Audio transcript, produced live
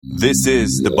This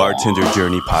is the Bartender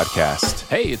Journey Podcast.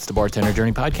 Hey, it's the Bartender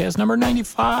Journey Podcast number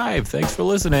 95. Thanks for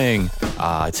listening.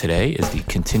 Today is the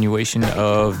continuation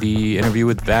of the interview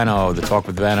with Vano, the talk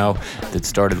with Vano that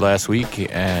started last week.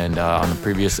 And on the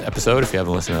previous episode, if you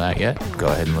haven't listened to that yet, go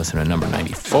ahead and listen to number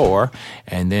 94.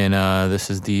 And then this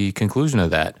is the conclusion of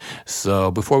that.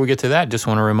 So before we get to that, just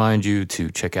want to remind you to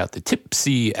check out the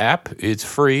Tipsee app. It's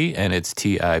free, and it's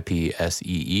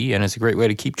Tipsee, and it's a great way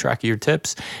to keep track of your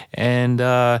tips and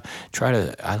I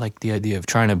like the idea of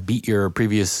trying to beat your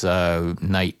previous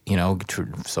night,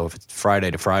 so if it's Friday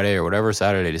to Friday or whatever,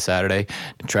 Saturday to Saturday,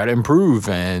 try to improve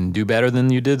and do better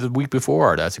than you did the week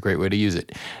before. That's a great way to use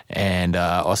it. And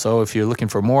also, if you're looking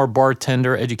for more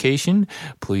bartender education,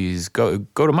 please go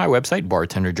to my website,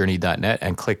 bartenderjourney.net,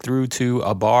 and click through to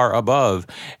A Bar Above.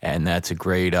 And that's a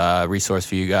great resource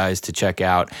for you guys to check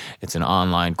out. It's an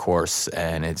online course,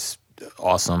 and it's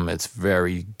awesome. It's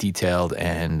very detailed,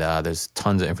 and there's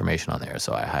tons of information on there,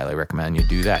 so I highly recommend you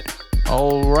do that.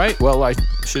 All right, well, I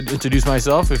should introduce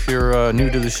myself if you're new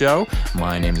to the show.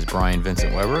 My name is Brian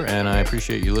Vincent Weber, and I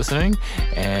appreciate you listening,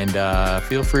 and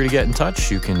feel free to get in touch.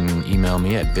 You can email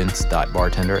me at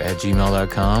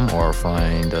vince.bartender@gmail.com or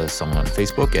find us on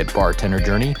Facebook at Bartender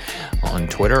Journey. On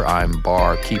Twitter, I'm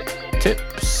Bar Keep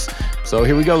Tips. So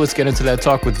here we go. Let's get into that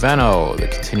talk with Vano, the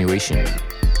continuation.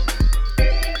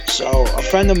 So a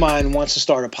friend of mine wants to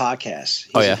start a podcast.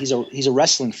 He's a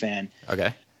wrestling fan.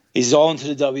 Okay. He's all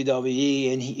into the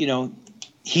WWE, and he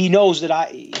knows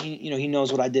that he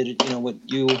knows what I did, with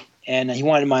you, and he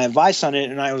wanted my advice on it.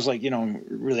 And I was like,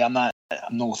 really, I'm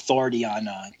no authority on,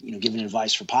 giving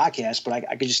advice for podcasts, but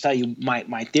I could just tell you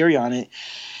my theory on it.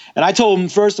 And I told him,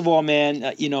 first of all,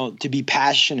 man, to be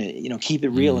passionate, keep it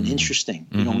real and interesting,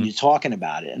 when you're talking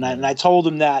about it. And I told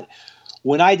him that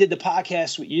when I did the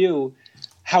podcast with you,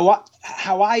 how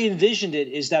I envisioned it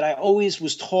is that I always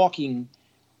was talking.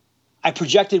 I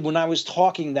projected when I was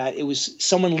talking that it was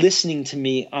someone listening to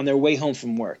me on their way home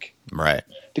from work. Right.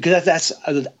 Because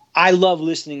I love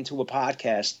listening to a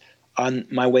podcast on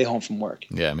my way home from work.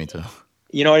 Yeah, me too.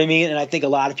 You know what I mean? And I think a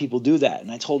lot of people do that. And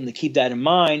I told him to keep that in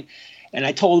mind. And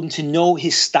I told him to know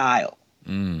his style.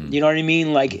 You know what I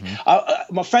mean? Like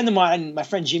my friend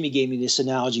Jimmy gave me this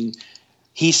analogy.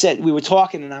 He said, we were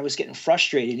talking and I was getting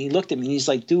frustrated. And he looked at me and he's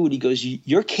like, dude, he goes,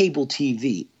 you're cable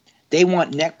TV. They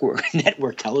want network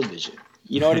television.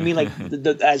 You know what I mean? Like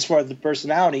as far as the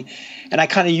personality. And I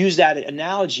kind of used that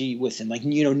analogy with him. Like,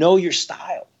 know your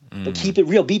style, but keep it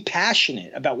real. Be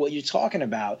passionate about what you're talking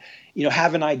about.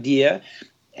 Have an idea.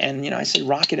 And, I said,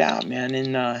 rock it out, man,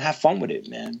 and have fun with it,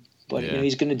 man. But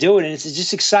he's going to do it. And it's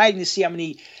just exciting to see how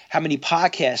many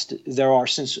podcasts there are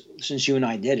since you and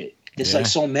I did it. There's like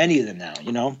so many of them now,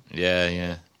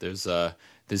 Yeah. There's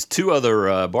two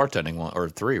other bartending ones, or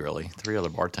three other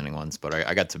bartending ones. But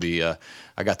I got to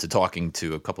talking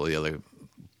to a couple of the other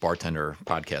bartender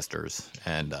podcasters,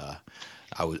 and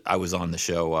I was on the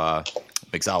show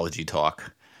Mixology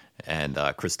Talk, and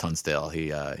Chris Tunstall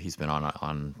he's been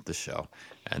on the show,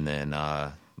 and then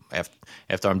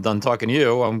after I'm done talking to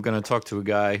you, I'm going to talk to a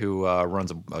guy who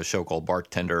runs a show called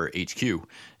Bartender HQ,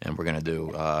 and we're going to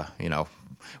do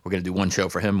we're going to do one show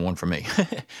for him, one for me.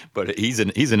 But he's in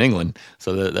England,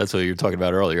 so that's what you were talking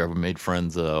about earlier. I've made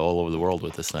friends all over the world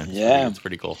with this thing. Yeah, it's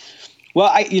pretty cool.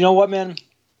 Well, you know what, man?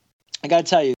 I got to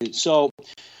tell you. So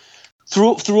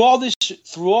through all this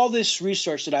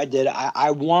research that I did,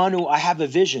 I have a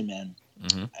vision, man,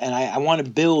 and I want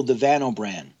to build the Vano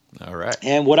brand. All right.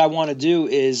 And what I want to do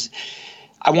is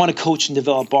I want to coach and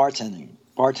develop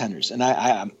bartenders, and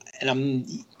I'm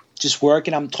just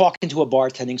working. I'm talking to a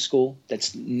bartending school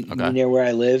that's near where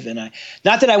I live, and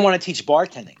not that I want to teach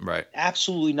bartending. Right.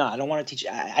 Absolutely not. I don't want to teach.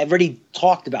 I've already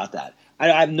talked about that. I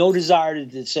have no desire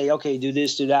to say, okay, do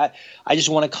this, do that. I just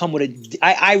want to come with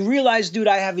I realize, dude,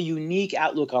 I have a unique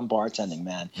outlook on bartending,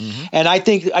 man. And I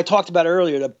think I talked about it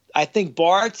earlier. I think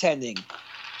bartending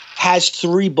has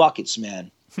three buckets, man.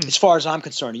 As far as I'm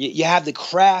concerned, you have the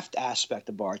craft aspect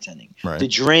of bartending, right. The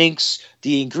drinks,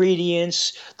 the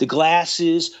ingredients, the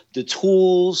glasses, the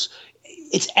tools.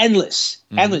 It's endless,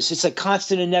 endless. It's a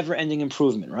constant and never-ending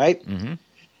improvement, right?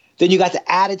 Then you got the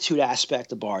attitude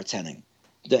aspect of bartending,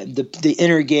 the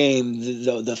inner game,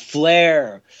 the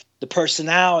flair, the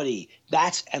personality.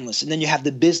 That's endless. And then you have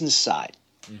the business side,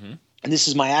 and this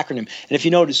is my acronym. And if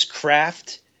you notice,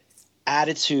 craft,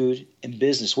 attitude, and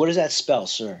business. What does that spell,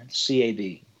 sir?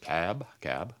 CAB. Cab.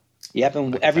 Yep,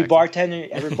 and every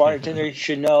bartender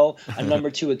should know a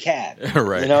number to a cab.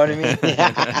 Right. You know what I mean?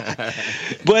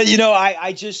 But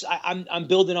I'm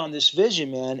building on this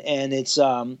vision, man, and it's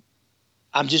I'm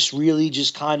just really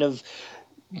just kind of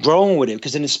growing with it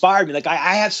because it inspired me. Like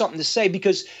I have something to say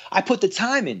because I put the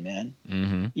time in, man.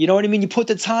 Mm-hmm. You know what I mean? You put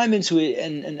the time into it,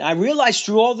 and I realized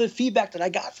through all the feedback that I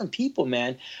got from people,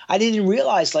 man, I didn't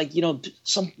realize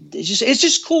it's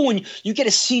just cool when you get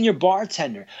a senior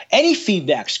bartender. Any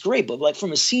feedback's great, but like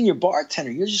from a senior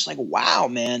bartender, you're just like, wow,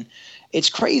 man, it's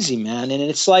crazy, man. And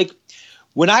it's like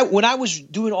when I was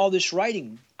doing all this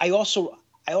writing, I also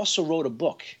wrote a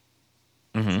book.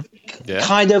 Mm-hmm. Yeah.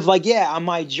 Kind of like, on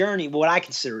my journey, what I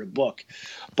consider a book.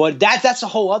 But that's a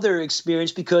whole other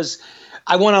experience because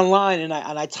I went online and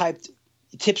I typed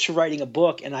tips for writing a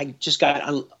book, and I just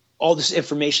got all this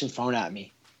information thrown at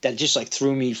me that just like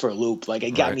threw me for a loop. Like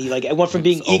it got me, like I went from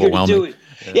being eager to do it.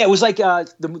 Yeah, it was like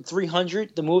the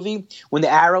 300, the movie, when the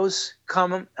arrows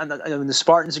come and the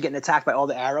Spartans are getting attacked by all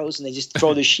the arrows and they just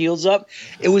throw their shields up.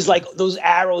 It was like those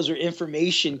arrows or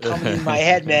information coming in my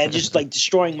head, man, just like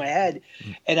destroying my head.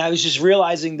 And I was just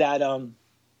realizing that,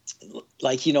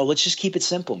 let's just keep it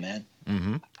simple, man.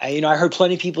 Mm-hmm. I heard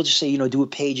plenty of people just say, do a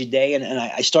page a day. And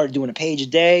I started doing a page a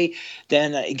day.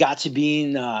 Then it got to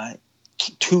being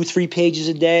 2-3 pages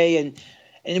a day.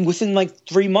 And within like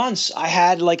 3 months, I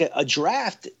had like a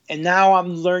draft, and now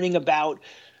I'm learning about.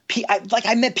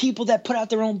 I met people that put out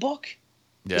their own book.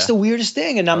 Yeah. It's the weirdest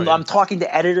thing, and I'm talking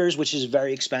to editors, which is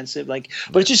very expensive. But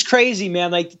it's just crazy, man.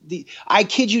 Like I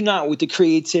kid you not, with the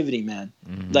creativity, man.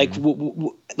 Mm-hmm.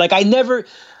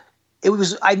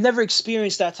 I never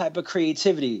experienced that type of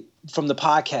creativity from the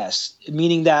podcast.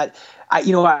 Meaning that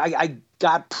I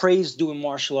got praised doing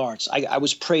martial arts. I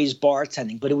was praised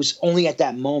bartending, but it was only at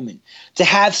that moment. To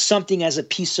have something as a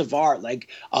piece of art, like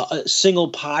a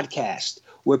single podcast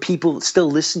where people still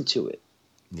listen to it.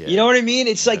 Yeah. You know what I mean?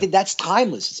 It's like that's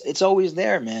timeless. It's always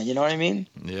there, man. You know what I mean?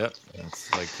 Yeah.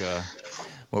 It's like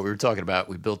what we were talking about.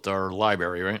 We built our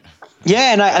library, right?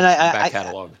 Yeah, and I back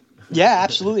catalog. Yeah,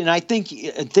 absolutely. And I think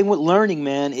a thing with learning,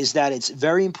 man, is that it's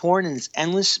very important and it's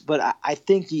endless, but I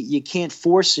think you can't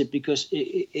force it because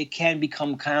it can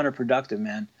become counterproductive,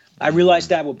 man. I realized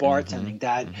that with bartending,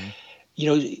 that,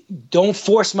 don't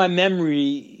force my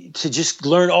memory to just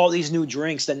learn all these new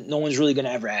drinks that no one's really going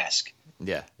to ever ask.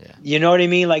 Yeah, yeah. You know what I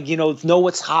mean? Like, know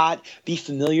what's hot, be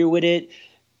familiar with it.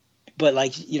 But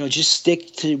just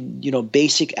stick to,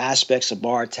 basic aspects of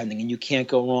bartending, and you can't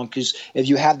go wrong because if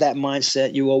you have that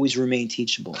mindset, you always remain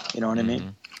teachable. You know what I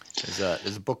mean?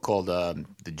 There's a book called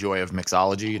The Joy of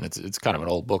Mixology, and it's kind of an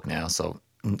old book now, so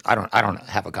I don't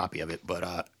have a copy of it,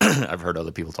 but I've heard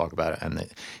other people talk about it. And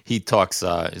he talks.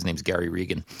 His name's Gary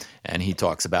Regan, and he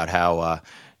talks about how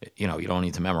you don't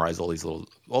need to memorize all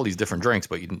these different drinks,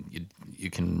 but you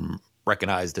can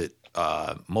recognize that.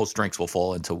 Most drinks will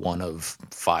fall into one of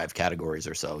 5 categories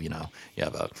or so. You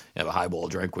have a highball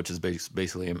drink, which is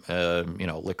basically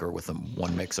liquor with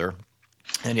one mixer,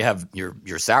 and you have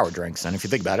your sour drinks. And if you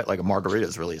think about it, like a margarita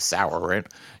is really a sour, right?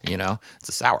 It's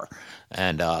a sour,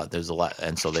 and there's a lot,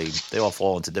 and so they all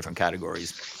fall into different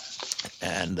categories.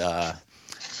 And I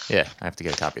have to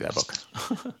get a copy of that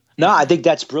book. No, I think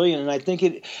that's brilliant, and I think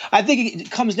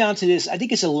it comes down to this. I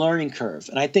think it's a learning curve,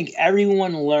 and I think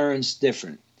everyone learns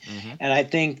different. Mm-hmm. And I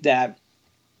think that,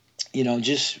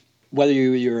 just whether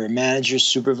you're a manager,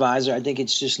 supervisor, I think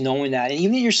it's just knowing that. And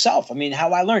even yourself,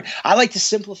 how I learn. I like to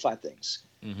simplify things.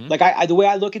 Mm-hmm. Like the way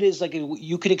I look at it is like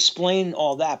you could explain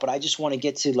all that, but I just want to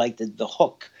get to like the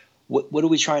hook. What are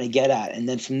we trying to get at? And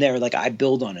then from there, like I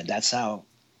build on it. That's how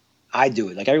I do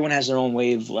it. Like everyone has their own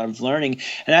way of learning.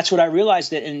 And that's what I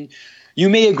realized that. And you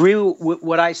may agree with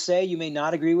what I say, you may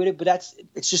not agree with it, but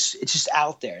it's just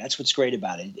out there. That's what's great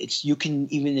about it. You can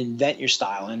even invent your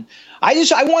style, and I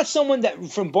want someone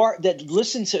that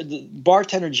listens to the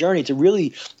bartender journey to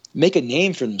really make a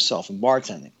name for themselves in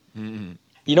bartending. Mm-hmm.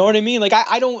 You know what I mean? Like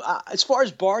I don't as far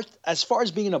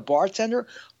as being a bartender,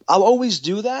 I'll always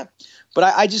do that, but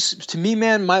I just, to me,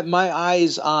 man, my eye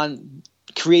is on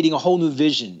creating a whole new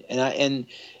vision, and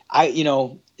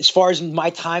I as far as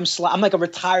my time slot, I'm like a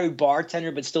retired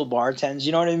bartender, but still bartends.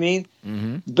 You know what I mean?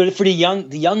 Mm-hmm. But for the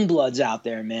young bloods out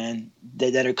there, man,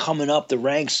 that are coming up the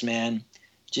ranks, man,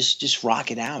 just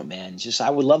rock it out, man. I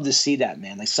would love to see that,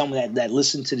 man. Like someone that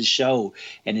listened to the show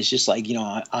and it's just like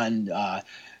on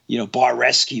Bar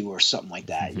Rescue or something like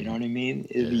that. You know what I mean?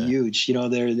 It'd be huge.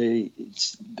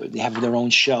 They have their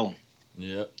own show.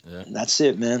 Yeah. That's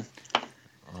it, man.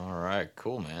 All right,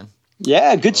 cool, man.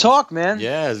 Yeah, good talk, man.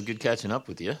 Yeah, it was good catching up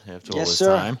with you after all this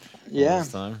sir. time. Yeah. All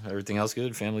this time. Everything else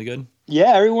good? Family good?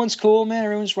 Yeah, everyone's cool, man.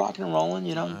 Everyone's rocking and rolling,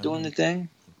 doing the thing.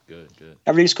 Good.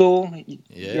 Everything's cool?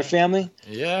 Your family?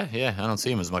 Yeah. I don't see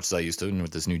them as much as I used to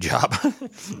with this new job.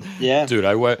 Yeah. Dude,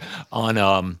 I went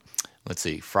on, let's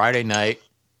see, Friday night.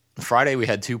 Friday we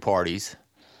had 2 parties.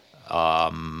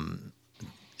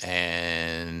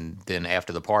 And then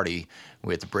after the party,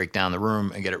 we had to break down the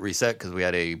room and get it reset because we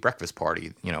had a breakfast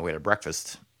party. We had a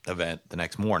breakfast event the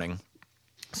next morning.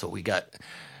 So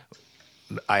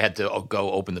I had to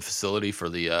go open the facility for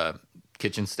the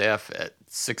kitchen staff at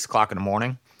 6 o'clock in the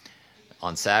morning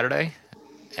on Saturday.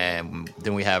 And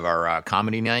then we have our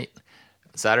comedy night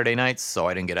Saturday nights. So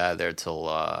I didn't get out of there till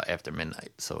after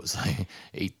midnight. So it was like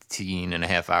 18 and a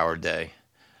half hour day.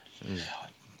 It was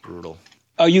brutal.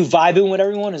 Are you vibing with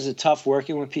everyone? Is it tough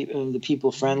working with people? The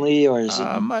people friendly, or is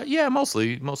it? Yeah,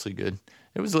 mostly good.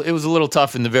 It was a little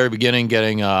tough in the very beginning,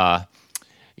 getting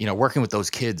working with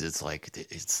those kids. It's like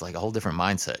a whole different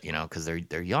mindset, because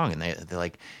they're young and they're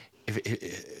like,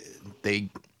 they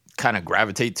kind of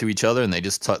gravitate to each other and they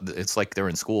just it's like they're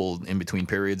in school in between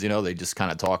periods. They just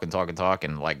kind of talk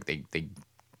and like they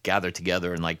gather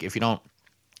together, and like if you don't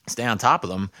stay on top of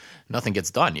them, nothing gets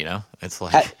done. It's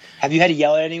like, have you had to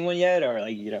yell at anyone yet, or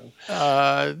like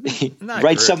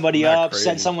write somebody up, crazy.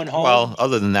 Send someone home? Well,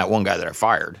 other than that one guy that I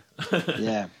fired.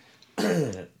 Yeah.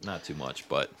 Not too much,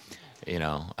 but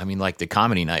like the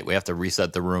comedy night, we have to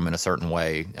reset the room in a certain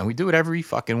way, and we do it every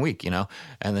fucking week, and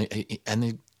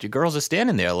the girls are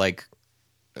standing there like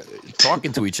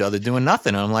talking to each other, doing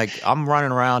nothing. And I'm like, I'm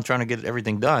running around trying to get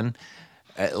everything done.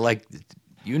 Like,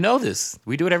 this,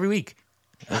 we do it every week.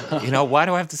 Why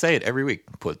do I have to say it every week?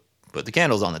 Put the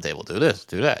candles on the table. Do this,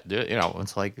 do that.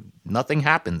 It's like nothing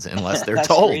happens unless they're That's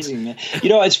told. Crazy, man.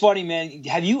 It's funny, man.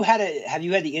 Have you had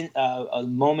a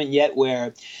moment yet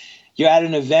where you're at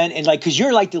an event and because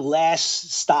you're like the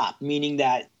last stop, meaning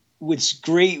that what's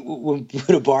great with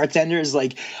a bartender is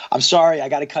like, I'm sorry, I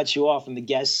got to cut you off, and the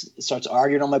guest starts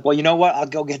arguing. I'm like, well, you know what? I'll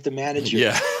go get the manager.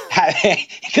 Yeah.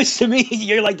 Because to me,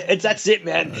 you're like, that's it,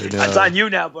 man. That's on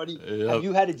you now, buddy. Yep. Have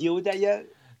you had to deal with that yet?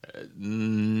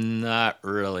 Not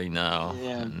really, no.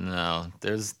 Yeah. No.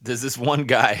 There's this one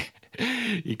guy.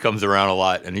 He comes around a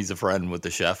lot, and he's a friend with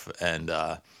the chef, and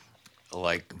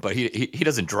but he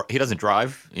doesn't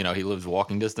drive. He lives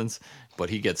walking distance, but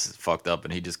he gets fucked up,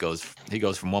 and he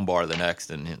goes from one bar to the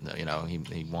next, and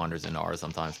he wanders into ours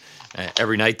sometimes. And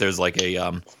every night there's like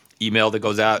a email that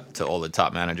goes out to all the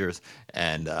top managers,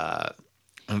 and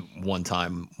one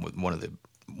time one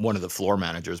of the floor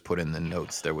managers put in the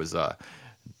notes there was a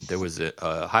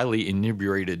highly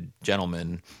inebriated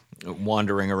gentleman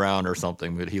wandering around or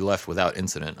something, but he left without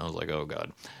incident. I was like, oh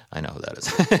God, I know who that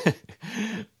is.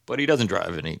 But he doesn't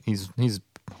drive, and he's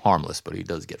harmless, but he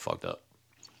does get fucked up.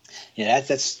 Yeah,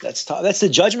 that's tough. That's the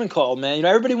judgment call, man.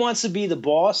 Everybody wants to be the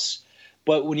boss,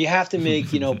 but when you have to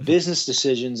make business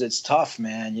decisions, it's tough,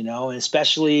 man. And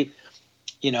especially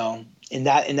in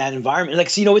that environment,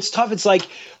 it's tough. It's like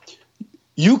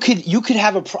you could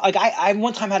have I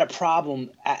one time had a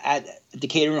problem at the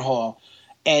catering hall,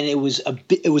 and it was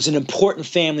an important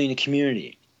family in the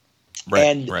community, right?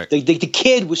 And right. The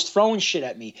kid was throwing shit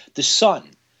at me. The son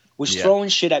was throwing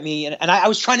shit at me, and I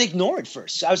was trying to ignore it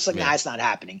first. I was like, nah, it's not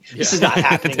happening. This is not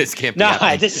happening. This can't be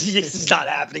happening. This is not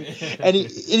happening. And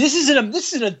this is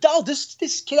an adult.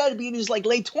 This kid had to be in his like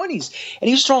late 20s, and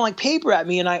he was throwing like paper at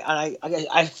me, and I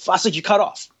was like, you cut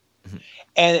off. Mm-hmm.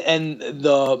 And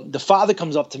the father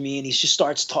comes up to me and he just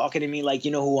starts talking to me like,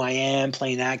 you know who I am,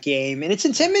 playing that game. And it's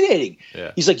intimidating.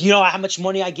 Yeah. He's like, you know how much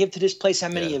money I give to this place, how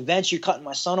many events, you're cutting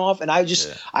my son off. And I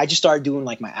just started doing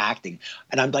like my acting.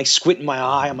 And I'm like squinting my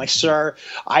eye. I'm like, sir,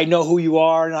 I know who you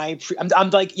are. And I'm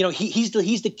like, he's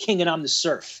the king and I'm the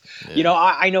serf. Yeah.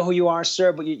 I know who you are,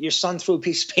 sir, but your son threw a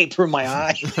piece of paper in my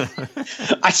eye.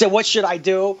 I said, what should I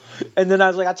do? And then I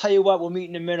was like, I'll tell you what, we'll meet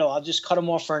in the middle. I'll just cut him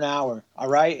off for an hour. All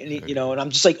right. And and I'm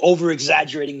just like over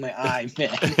exaggerating my eye, man.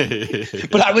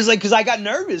 But I was like, because I got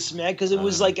nervous, man, because it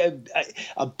was like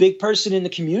a big person in the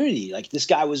community. Like this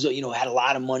guy was, had a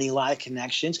lot of money, a lot of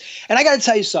connections. And I got to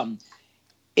tell you something.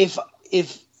 If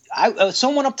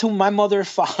someone went up to my mother or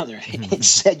father and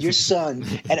said, your son,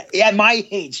 and at my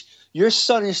age, your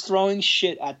son is throwing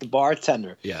shit at the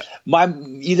bartender. Yeah.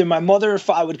 Either my mother or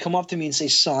father would come up to me and say,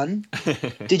 son,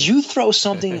 did you throw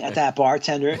something at that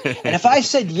bartender? And if I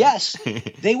said yes,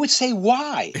 they would say,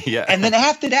 why? Yeah. And then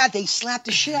after that, they slap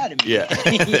the shit out of me. Yeah.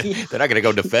 They're not going to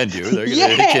go defend you. They're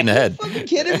going to hit you in the head. Are you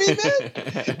kidding me,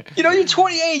 man? You're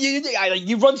 28.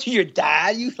 You run to your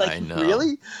dad. You like, I know.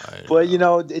 Really? I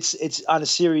know. But, it's on a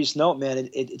serious note, man.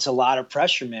 It's a lot of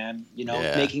pressure, man.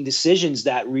 Making decisions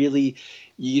that really –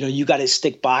 you you got to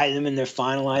stick by them and they're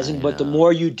finalizing. But the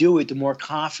more you do it, the more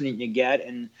confident you get.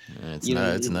 And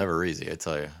it's never easy, I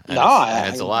tell you. And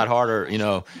it's a lot harder,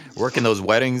 working those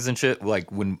weddings and shit.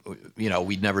 Like when,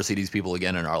 we'd never see these people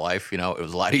again in our life. It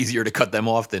was a lot easier to cut them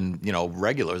off than,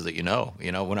 regulars that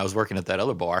when I was working at that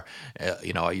other bar,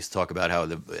 I used to talk about how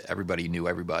everybody knew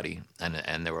everybody,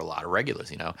 and there were a lot of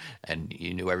regulars, and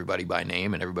you knew everybody by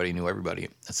name, and everybody knew everybody.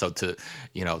 So to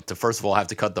first of all have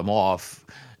to cut them off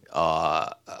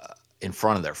in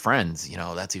front of their friends,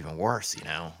 that's even worse,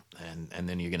 and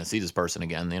then you're gonna see this person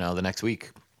again, the next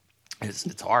week.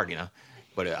 It's hard,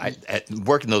 But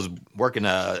working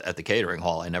at the catering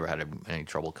hall, I never had any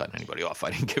trouble cutting anybody off.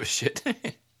 I didn't give a shit.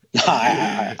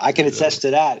 I can attest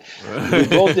to that. We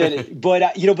both did it, but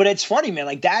but it's funny, man.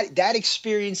 Like that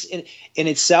experience in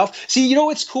itself. See,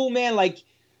 what's cool, man? Like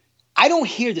I don't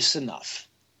hear this enough,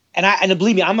 and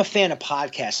believe me, I'm a fan of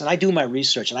podcasts, and I do my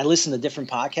research, and I listen to different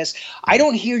podcasts. I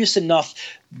don't hear this enough.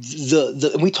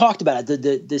 And we talked about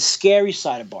it. The scary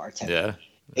side of bartending. Yeah.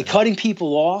 And cutting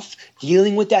people off,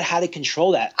 dealing with that, how to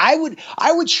control that. I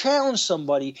would challenge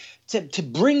somebody to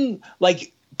bring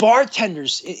like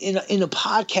bartenders in a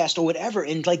podcast or whatever,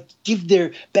 and like give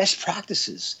their best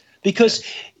practices, because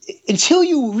until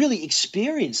you really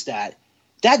experience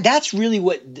that's really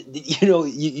what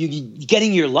you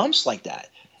getting your lumps like that.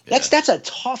 That's a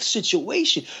tough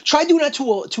situation. Try doing that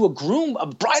to a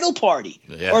bridal party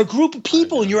or a group of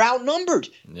people, and you're outnumbered.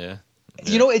 Yeah.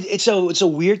 It's a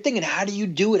weird thing, and how do you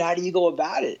do it? How do you go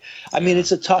about it? I mean,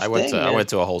 it's a tough thing. I went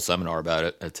to a whole seminar about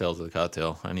it at Tales of the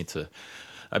Cocktail.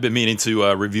 I've been meaning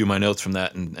to review my notes from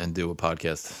that and do a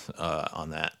podcast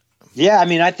on that. Yeah, I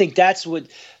mean, I think that's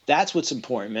what's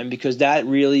important, man, because that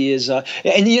really is, and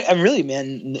really,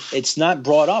 man, it's not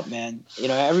brought up, man.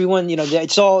 Everyone,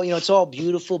 it's all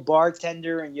beautiful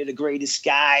bartender, and you're the greatest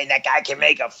guy, and that guy can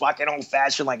make a fucking old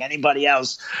fashioned like anybody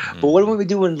else. But what do we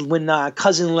do when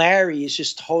cousin Larry is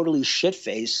just totally shit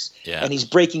faced and he's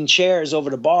breaking chairs over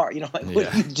the bar?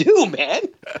 What do you do, man?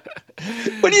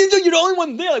 What do you do? You're the only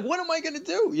one there. Like, what am I going to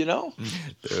do?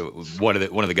 One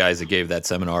of the guys that gave that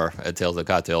seminar at Tales of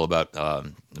the Cocktail about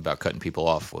cutting people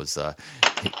off was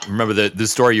remember the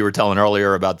story you were telling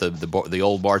earlier about the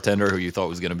old bartender who you thought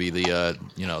was going to be the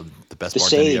best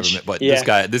bartender you ever met, but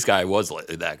this guy was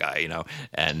that guy,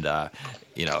 and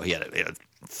he had a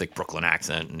thick Brooklyn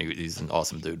accent, and he's an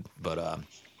awesome dude. But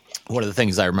one of the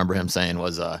things I remember him saying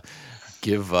was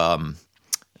give.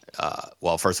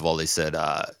 Well, first of all, they said,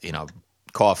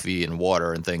 coffee and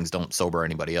water and things don't sober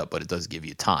anybody up, but it does give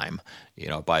you time.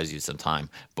 It buys you some time.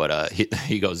 But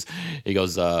he goes,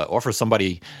 offer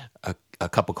somebody a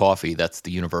cup of coffee. That's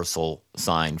the universal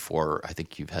sign for, I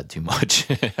think you've had too much.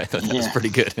 I thought that was pretty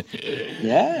good.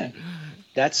 Yeah,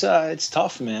 that's it's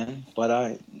tough, man.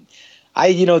 But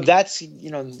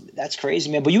that's crazy,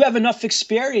 man. But you have enough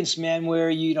experience, man, where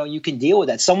you can deal with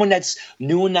that. Someone that's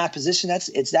new in that position,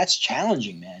 that's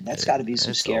challenging, man. That's got to be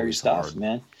some scary stuff, hard,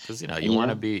 man. Because you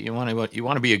want to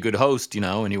be a good host,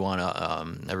 and you want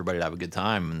everybody to have a good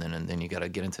time, and then you got to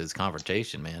get into this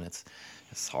confrontation, man. It's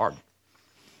hard.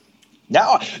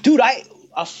 Now, dude,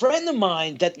 a friend of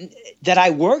mine that I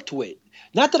worked with.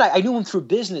 Not that I knew him through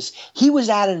business. He was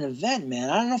at an event, man.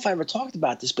 I don't know if I ever talked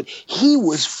about this, but he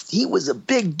was a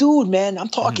big dude, man. I'm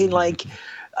talking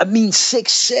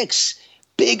 6'6",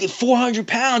 big, 400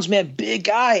 pounds, man, big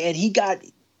guy. And he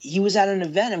was at an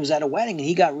event. It was at a wedding, and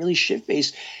he got really shit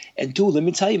faced. And dude, let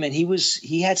me tell you, man,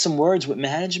 he had some words with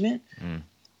management.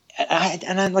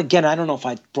 Again, I don't know if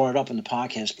I brought it up in the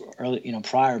podcast early,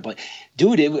 prior, but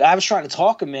dude, I was trying to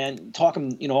talk him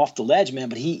off the ledge, man.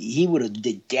 But he would have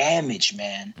did damage,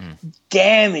 man,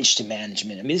 damage to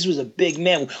management. I mean, this was a big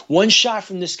man. One shot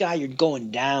from this guy, you're going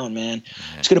down, man.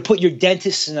 It's gonna put your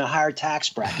dentist in a higher tax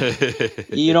bracket.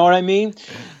 You know what I mean?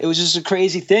 It was just a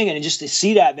crazy thing, and just to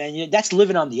see that, man, that's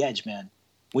living on the edge, man.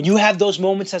 When you have those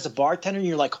moments as a bartender,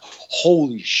 you're like,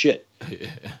 holy shit.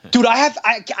 Dude,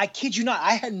 I kid you not,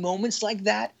 I had moments like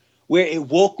that where it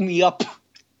woke me up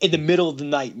in the middle of the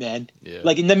night, man. Yeah.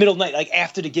 Like in the middle of the night, like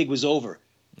after the gig was over.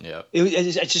 Yeah.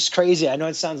 It's just crazy. I know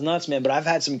it sounds nuts, man, but I've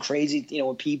had some crazy,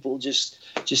 when people just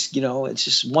it's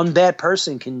just one bad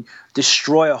person can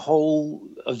destroy a whole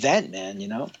event, man,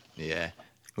 Yeah.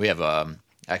 We have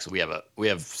we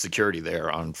have security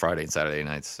there on Friday and Saturday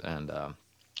nights, and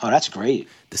oh, that's great.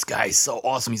 This guy is so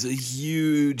awesome. He's a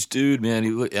huge dude, man.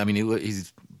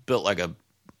 He's built like a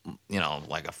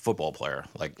football player,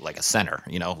 like a center,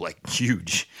 like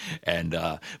huge. And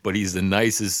but he's the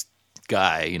nicest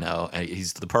guy, and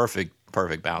he's the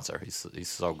perfect bouncer. He's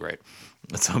so great.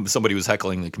 Somebody was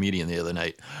heckling the comedian the other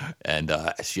night, and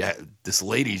this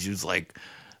lady, she was like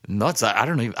nuts. I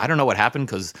don't know what happened,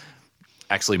 because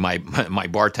actually, my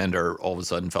bartender all of a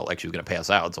sudden felt like she was going to pass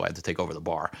out, so I had to take over the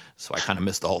bar. So I kind of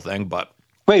missed the whole thing. But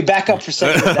wait, back up for a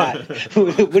second with that.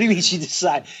 What do you mean she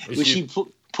decided? Was she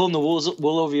pulling the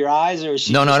wool over your eyes, or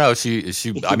she? No.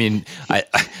 She. I mean, I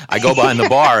go behind the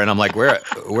bar and I'm like,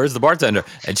 where's the bartender?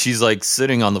 And she's like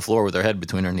sitting on the floor with her head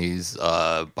between her knees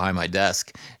behind my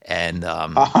desk and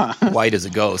white as a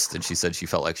ghost. And she said she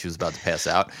felt like she was about to pass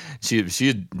out. She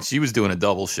was doing a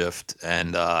double shift,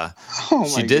 and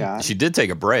she did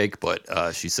take a break, but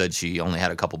she said she only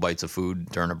had a couple bites of food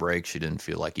during a break. She didn't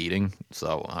feel like eating,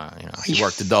 so she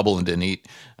worked a double and didn't eat,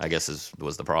 I guess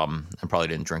was the problem, and probably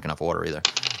didn't drink enough water either.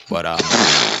 But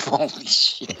holy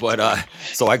shit. But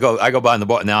so I go behind the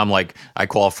bar. Now I'm like, I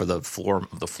call for the floor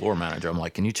manager. I'm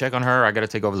like, can you check on her? I got to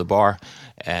take over the bar.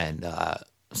 And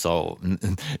so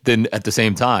then at the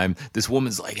same time, this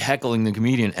woman's like heckling the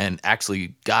comedian and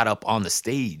actually got up on the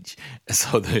stage.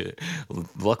 So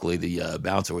luckily the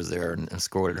bouncer was there and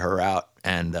escorted her out,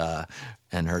 and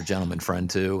her gentleman friend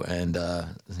too, and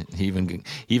he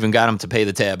even got him to pay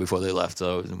the tab before they left,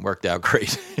 so it worked out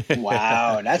great.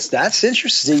 Wow, that's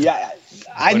interesting. Yeah,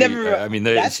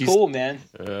 that's cool, man.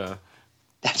 Yeah,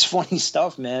 that's funny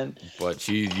stuff, man. But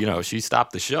she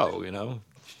stopped the show.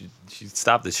 She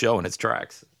stopped the show in its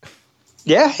tracks.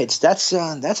 Yeah, that's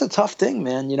a tough thing,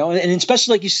 man. And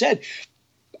especially like you said,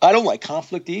 I don't like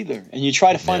conflict either, and you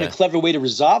try to find a clever way to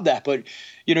resolve that, but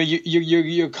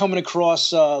you're coming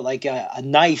across like a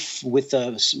knife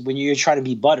when you're trying to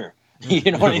be butter.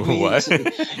 You know what I mean? What? So,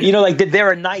 like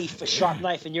they're a sharp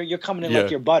knife, and you're coming in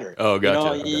like you're butter. Oh,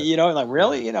 gotcha. Like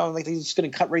really, like they're just gonna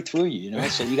cut right through you.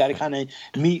 So you got to kind of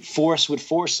meet force with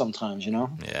force sometimes.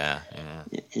 Yeah.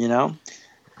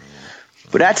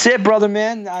 But that's it, brother,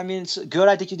 man. I mean, it's good.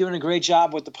 I think you're doing a great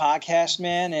job with the podcast,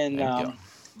 man, and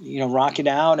rock it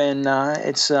out. And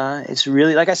it's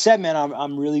really, like I said, man,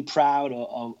 I'm really proud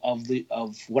of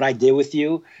what I did with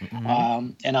you,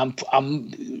 and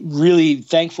I'm really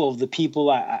thankful of the people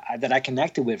that I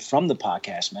connected with from the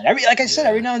podcast, man. Every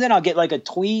now and then I'll get like a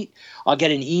tweet, I'll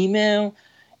get an email,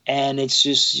 and it's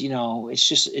just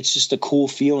it's just a cool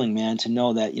feeling, man, to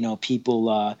know that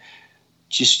people.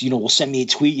 Just will send me a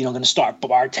tweet. Going to start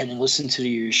bartending, listen to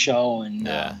your show, and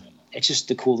it's just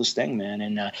the coolest thing, man.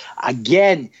 And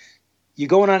again, you're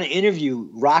going on an interview.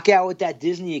 Rock out with that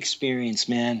Disney experience,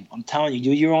 man. I'm telling you,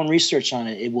 do your own research on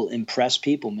it. It will impress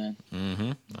people, man.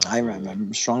 Mm-hmm.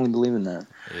 I strongly believe in that.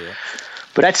 Yeah.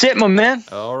 But that's it, my man.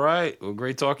 All right. Well,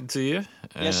 great talking to you.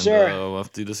 Yes, sir. We'll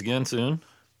have to do this again soon.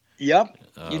 Yep.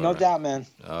 No doubt, man.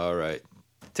 All right.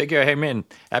 Take care. Hey, man.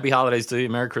 Happy holidays to you.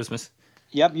 Merry Christmas.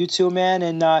 Yep, you too, man.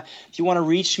 And if you want to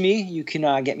reach me, you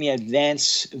can get me at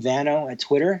Vance Vano at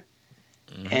Twitter.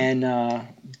 Mm-hmm. And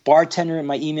bartender,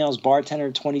 my email is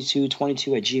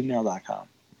bartender2222@gmail.com.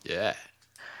 Yeah.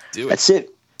 Do it. That's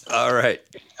it. All right.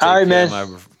 All right, man.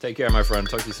 Take care, my friend.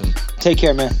 Talk to you soon. Take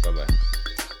care, man. Bye-bye.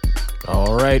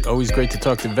 All right. Always great to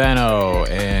talk to Vano.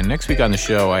 And next week on the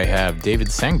show, I have David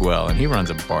Sanguel, and he runs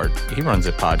a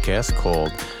podcast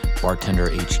called Bartender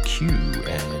HQ,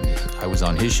 and I was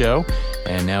on his show,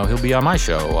 and now he'll be on my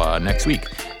show next week.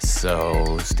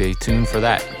 So stay tuned for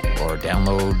that, or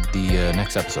download the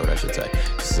next episode, I should say.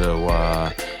 So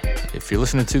if you're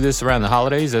listening to this around the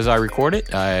holidays as I record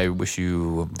it, I wish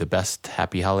you the best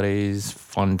happy holidays,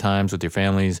 fun times with your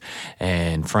families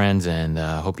and friends, and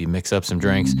hope you mix up some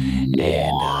drinks. And we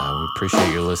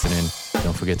appreciate your listening.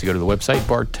 Don't forget to go to the website,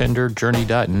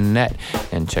 bartenderjourney.net,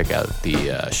 and check out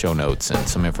the show notes and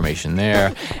some information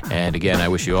there. And again, I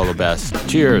wish you all the best.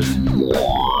 Cheers.